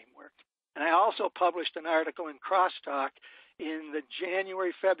framework. And I also published an article in Crosstalk in the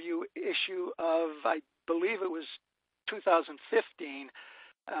January-February issue of, I believe it was 2015,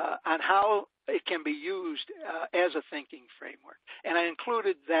 on how it can be used as a thinking framework. And I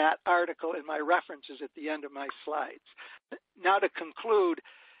included that article in my references at the end of my slides. Now to conclude,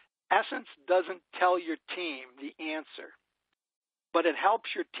 Essence doesn't tell your team the answer, but it helps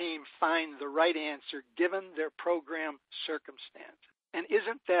your team find the right answer given their program circumstance. And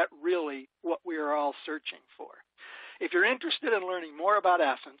isn't that really what we are all searching for? If you're interested in learning more about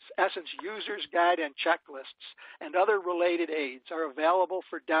Essence, Essence User's Guide and Checklists and other related aids are available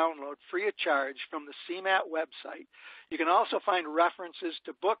for download free of charge from the CMAT website. You can also find references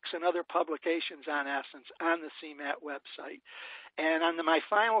to books and other publications on Essence on the CMAT website. And on my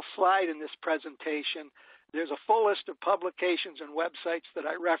final slide in this presentation, there's a full list of publications and websites that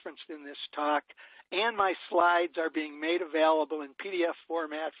I referenced in this talk, and my slides are being made available in PDF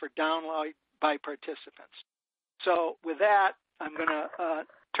format for download by participants. So with that, I'm going to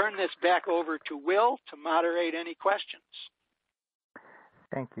turn this back over to Will to moderate any questions.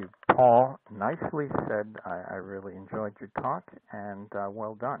 Thank you, Paul. Nicely said. I really enjoyed your talk, and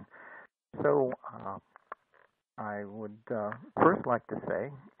well done. So I would first like to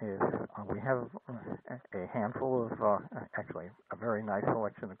say is we have a handful of, actually a very nice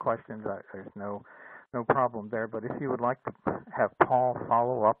selection of questions. There's no problem there, but if you would like to have Paul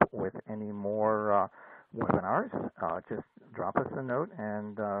follow up with any more webinars, just drop us a note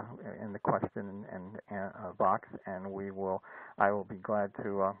and in the question and box, and I will be glad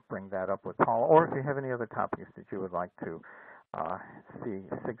to bring that up with Paul. Or if you have any other topics that you would like to see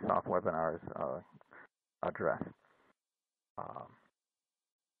SIGSOF webinars address.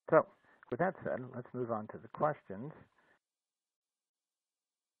 So with that said, let's move on to the questions.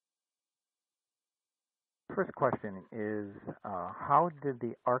 First question is, how did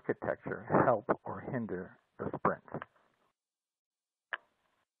the architecture help or hinder the sprints?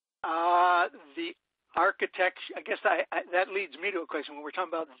 The architecture, I guess that leads me to a question. When we're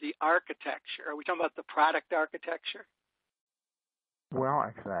talking about the architecture, are we talking about the product architecture? Well,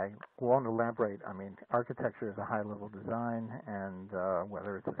 actually, I won't elaborate. I mean, architecture is a high-level design, and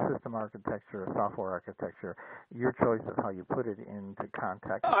whether it's a system architecture or software architecture, your choice of how you put it into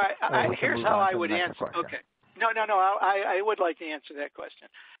context. All right, here's how I would answer. Okay. No, I would like to answer that question.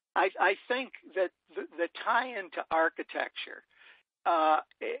 I think that the tie-in to architecture,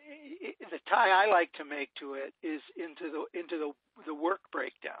 the tie I like to make to it is into the work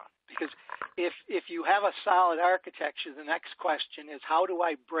breakdown. Because if you have a solid architecture, the next question is, how do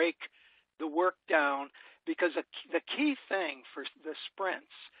I break the work down? Because the key thing for the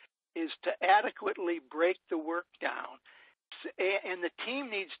sprints is to adequately break the work down, and the team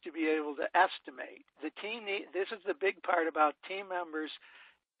needs to be able to estimate. This is the big part about team members.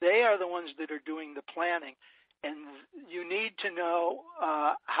 They are the ones that are doing the planning, and you need to know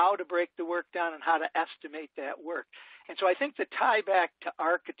how to break the work down and how to estimate that work. And so I think the tie back to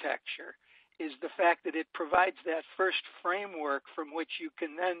architecture is the fact that it provides that first framework from which you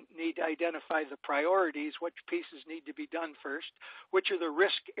can then need to identify the priorities, which pieces need to be done first, which are the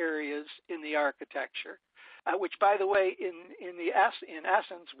risk areas in the architecture, which, by the way, in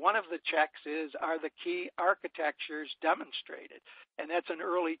essence, one of the checks is, are the key architectures demonstrated? And that's an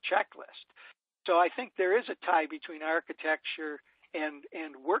early checklist. So I think there is a tie between architecture and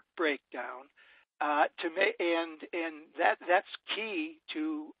work breakdown. That's key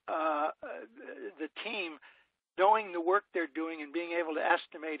to the team knowing the work they're doing and being able to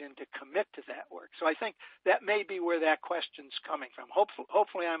estimate and to commit to that work. So I think that may be where that question's coming from.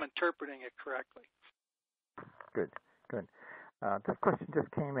 Hopefully I'm interpreting it correctly. Good. This question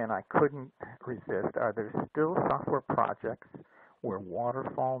just came in. I couldn't resist. Are there still software projects where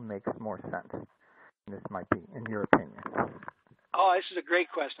waterfall makes more sense? And this might be, in your opinion. Oh, this is a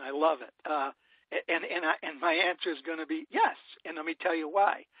great question. I love it. And my answer is going to be yes, and let me tell you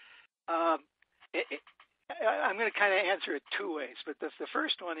why. I'm going to kind of answer it two ways, but the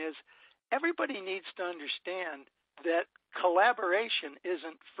first one is everybody needs to understand that collaboration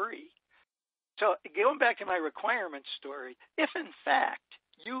isn't free. So going back to my requirements story, if in fact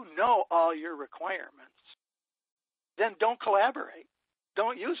you know all your requirements, then don't collaborate.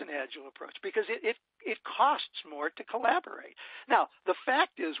 Don't use an agile approach because it costs more to collaborate. Now, the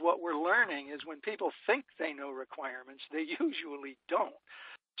fact is what we're learning is when people think they know requirements, they usually don't.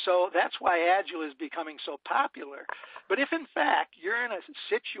 So that's why agile is becoming so popular. But if in fact you're in a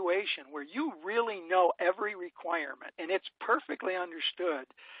situation where you really know every requirement and it's perfectly understood,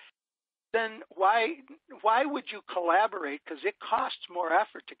 then why would you collaborate? Because it costs more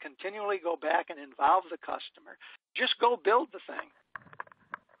effort to continually go back and involve the customer. Just go build the thing.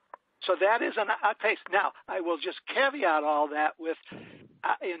 So that is an pace. Now, I will just caveat all that with,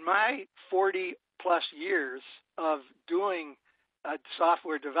 in my 40-plus years of doing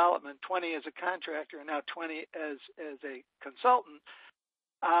software development, 20 as a contractor and now 20 as a consultant,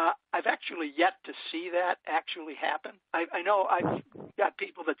 I've actually yet to see that actually happen. I know I've got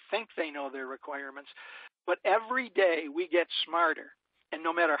people that think they know their requirements, but every day we get smarter. And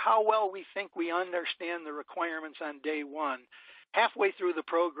no matter how well we think we understand the requirements on day one, halfway through the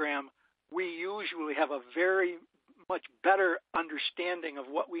program, we usually have a very much better understanding of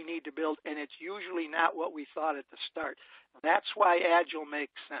what we need to build, and it's usually not what we thought at the start. That's why Agile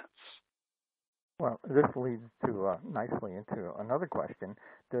makes sense. Well, this leads to nicely into another question.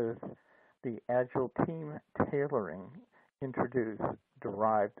 Does the Agile team tailoring introduce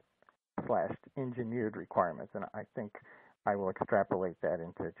derived/engineered requirements? And I think I will extrapolate that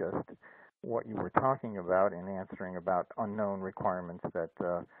into just what you were talking about in answering about unknown requirements that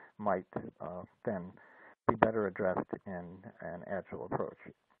might then be better addressed in an Agile approach.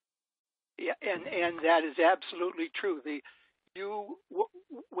 Yeah, and that is absolutely true.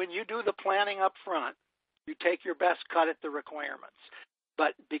 When you do the planning up front, you take your best cut at the requirements.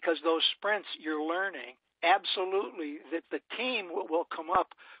 But because those sprints you're learning, absolutely that the team will come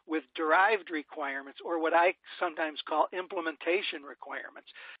up with derived requirements, or what I sometimes call implementation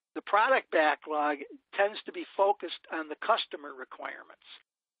requirements. The product backlog tends to be focused on the customer requirements,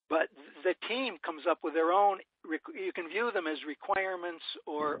 but the team comes up with their own. You can view them as requirements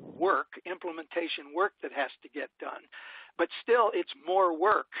or work, implementation work that has to get done. But still, it's more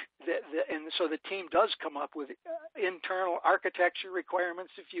work, and so the team does come up with internal architecture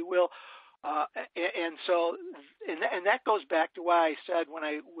requirements, if you will, and that goes back to why I said when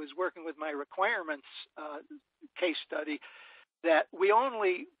I was working with my requirements case study that we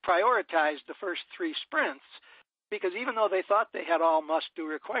only prioritized the first 3 sprints because even though they thought they had all must-do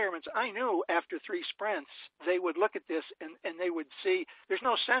requirements, I knew after 3 sprints they would look at this and they would see there's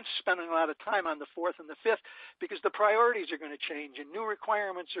no sense spending a lot of time on the 4th and the 5th because the priorities are going to change and new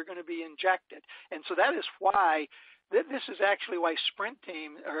requirements are going to be injected. And so that is why this is actually why sprint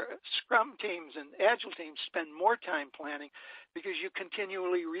teams or Scrum teams and Agile teams spend more time planning because you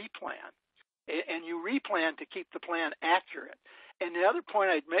continually replan. And you replan to keep the plan accurate. And the other point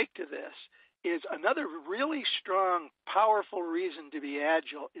I'd make to this is another really strong, powerful reason to be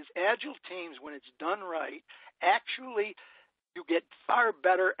Agile is Agile teams, when it's done right, actually you get far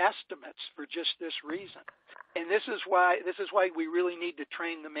better estimates for just this reason. And this is why we really need to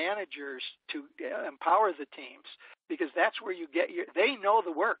train the managers to empower the teams because that's where you get they know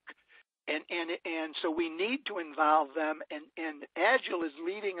the work. And so we need to involve them, and Agile is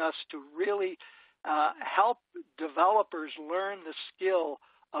leading us to really help developers learn the skill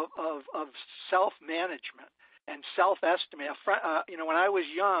of self-management and self-estimate. When I was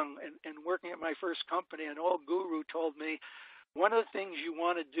young and working at my first company, an old guru told me one of the things you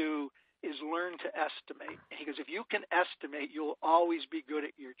want to do is learn to estimate. He goes, if you can estimate, you'll always be good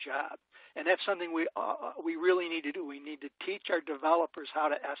at your job. And that's something we really need to do. We need to teach our developers how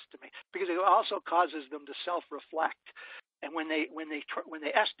to estimate, because it also causes them to self-reflect. And when they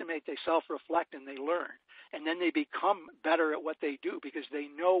estimate, they self-reflect and they learn. And then they become better at what they do because they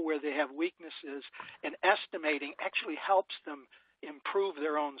know where they have weaknesses. And estimating actually helps them improve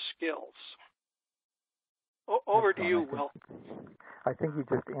their own skills. Over to you, Will. I think you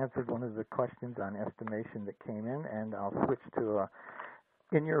just answered one of the questions on estimation that came in, and I'll switch to,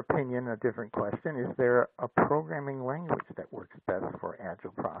 in your opinion, a different question. Is there a programming language that works best for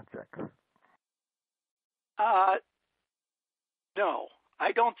Agile projects? No,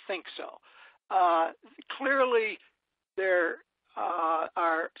 I don't think so. Clearly, there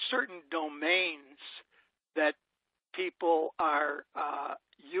are certain domains that people are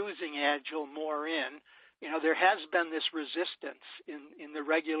using Agile more in. There has been this resistance in the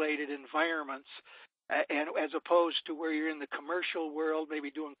regulated environments, and as opposed to where you're in the commercial world,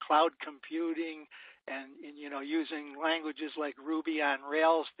 maybe doing cloud computing and using languages like Ruby on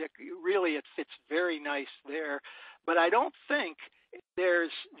Rails. That really, it fits very nice there. But I don't think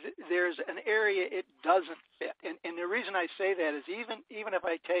there's an area it doesn't fit. And the reason I say that is even if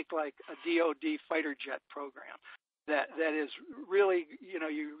I take like a DoD fighter jet program, that is really,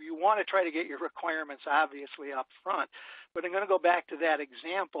 you want to try to get your requirements obviously up front. But I'm going to go back to that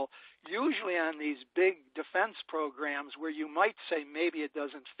example. Usually on these big defense programs where you might say maybe it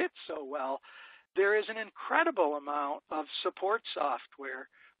doesn't fit so well, there is an incredible amount of support software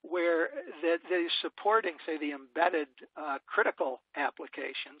where that is supporting, say, the embedded critical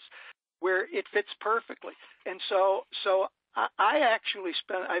applications where it fits perfectly. And so I actually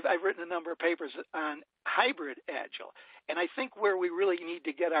I've written a number of papers on hybrid Agile, and I think where we really need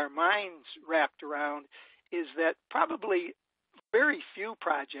to get our minds wrapped around is that probably very few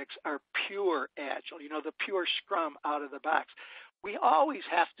projects are pure Agile, the pure Scrum out of the box. We always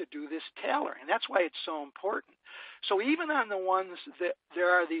have to do this tailoring, and that's why it's so important. So even on the ones that there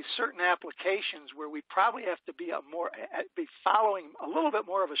are these certain applications where we probably have to be following a little bit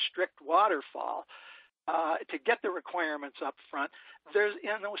more of a strict waterfall, to get the requirements up front, there's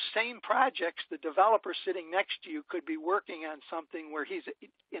in those same projects, the developer sitting next to you could be working on something where he's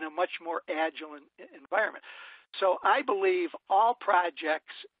in a much more agile environment. So I believe all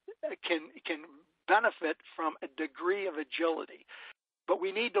projects can benefit from a degree of agility, but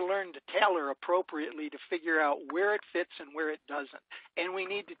we need to learn to tailor appropriately to figure out where it fits and where it doesn't. And we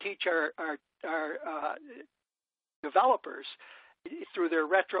need to teach our developers through their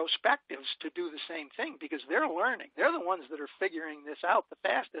retrospectives to do the same thing, because they're learning. They're the ones that are figuring this out the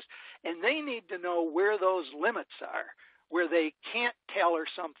fastest, and they need to know where those limits are, where they can't tailor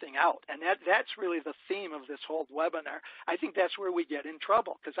something out. And that's really the theme of this whole webinar. I think that's where we get in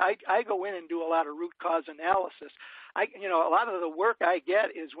trouble, because I go in and do a lot of root cause analysis. A lot of the work I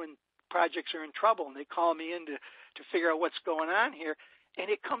get is when projects are in trouble and they call me in to figure out what's going on here. And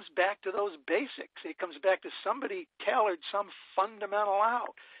it comes back to those basics. It comes back to somebody tailored some fundamental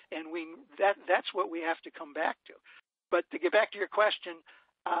out, and that's what we have to come back to. But to get back to your question,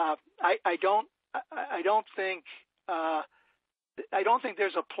 I don't think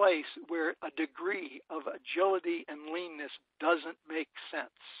there's a place where a degree of agility and leanness doesn't make sense.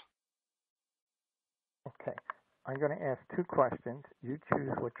 Okay. I'm going to ask two questions. You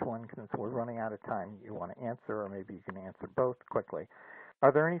choose which one, since we're running out of time, you want to answer, or maybe you can answer both quickly.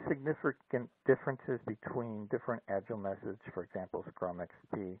 Are there any significant differences between different Agile methods, for example, Scrum,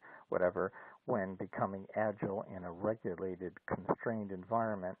 XP, whatever, when becoming Agile in a regulated, constrained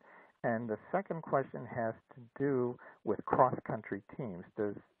environment? And the second question has to do with cross-country teams.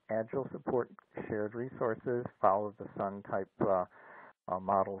 Does Agile support shared resources, follow the sun type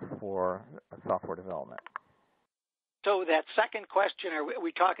models for software development? So that second question, are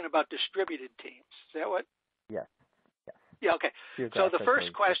we talking about distributed teams? Is that what? Yes. Yeah, okay. So the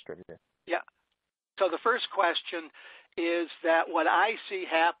first question, So the first question is that what I see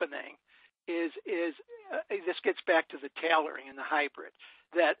happening is this gets back to the tailoring and the hybrid,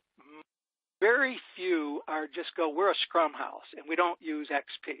 that very few are just we're a Scrum house and we don't use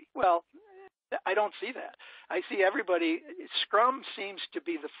XP. Well, I don't see that. I see everybody. Scrum seems to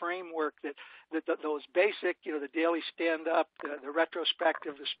be the framework that those basic, the daily stand-up, the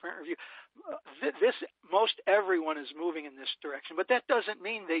retrospective, the sprint review. Most everyone is moving in this direction, but that doesn't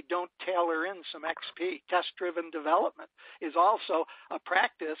mean they don't tailor in some XP. Test-driven development is also a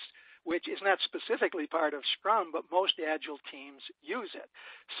practice which is not specifically part of Scrum, but most Agile teams use it.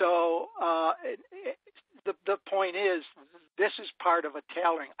 So the point is, this is part of a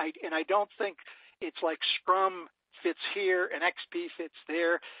tailoring. I don't think it's like Scrum fits here and XP fits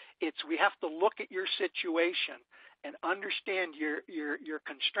there. We have to look at your situation and understand your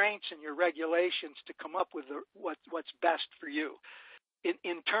constraints and your regulations to come up with what's best for you.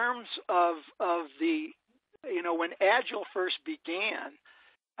 In terms of the, when Agile first began,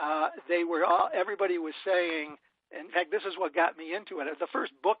 everybody was saying, in fact, this is what got me into it. The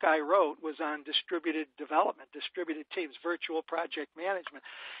first book I wrote was on distributed development, distributed teams, virtual project management.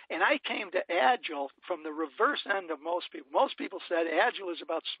 And I came to Agile from the reverse end of most people. Most people said Agile is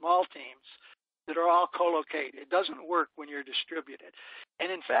about small teams that are all co-located. It doesn't work when you're distributed. And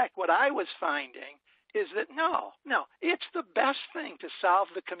in fact, what I was finding is that no, it's the best thing to solve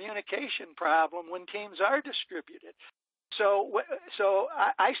the communication problem when teams are distributed. So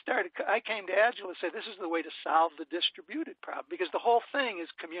I came to Agile and said, this is the way to solve the distributed problem, because the whole thing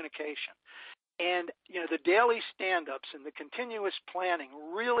is communication. And, the daily stand-ups and the continuous planning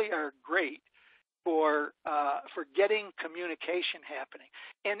really are great for getting communication happening.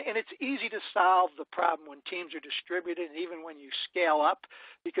 And it's easy to solve the problem when teams are distributed, and even when you scale up,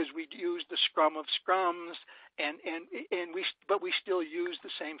 because we use the scrum of scrums, but we still use the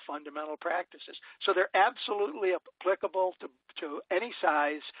same fundamental practices. So they're absolutely applicable to any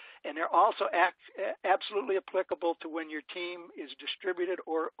size, and they're also absolutely applicable to when your team is distributed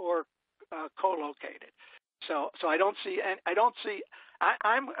or co-located. So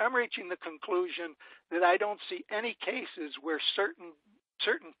I'm reaching the conclusion that I don't see any cases where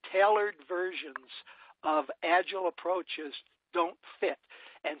certain tailored versions of Agile approaches don't fit.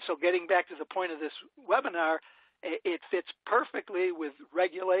 And so getting back to the point of this webinar, it fits perfectly with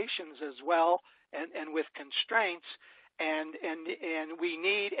regulations as well, and with constraints, and we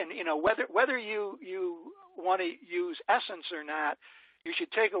need, and whether you want to use essence or not, you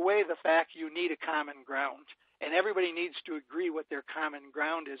should take away the fact you need a common ground. And everybody needs to agree what their common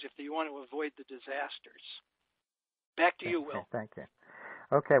ground is if they want to avoid the disasters. Back to you, Will. Thank you.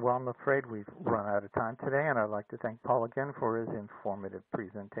 Okay, well, I'm afraid we've run out of time today, and I'd like to thank Paul again for his informative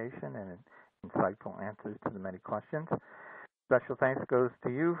presentation and insightful answers to the many questions. Special thanks goes to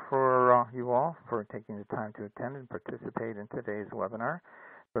you all for taking the time to attend and participate in today's webinar.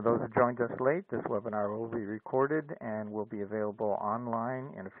 For those who joined us late, this webinar will be recorded and will be available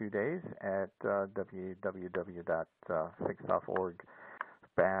online in a few days at www.sigsoft.org.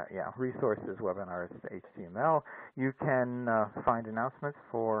 Resources, webinars, HTML. You can find announcements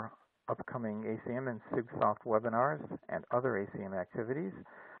for upcoming ACM and SIGSOFT webinars and other ACM activities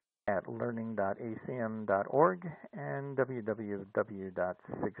at learning.acm.org and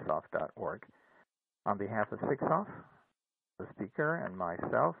www.sigsoft.org. On behalf of SIGSOFT, the speaker, and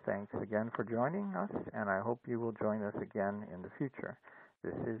myself, thanks again for joining us, and I hope you will join us again in the future.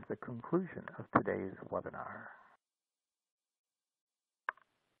 This is the conclusion of today's webinar.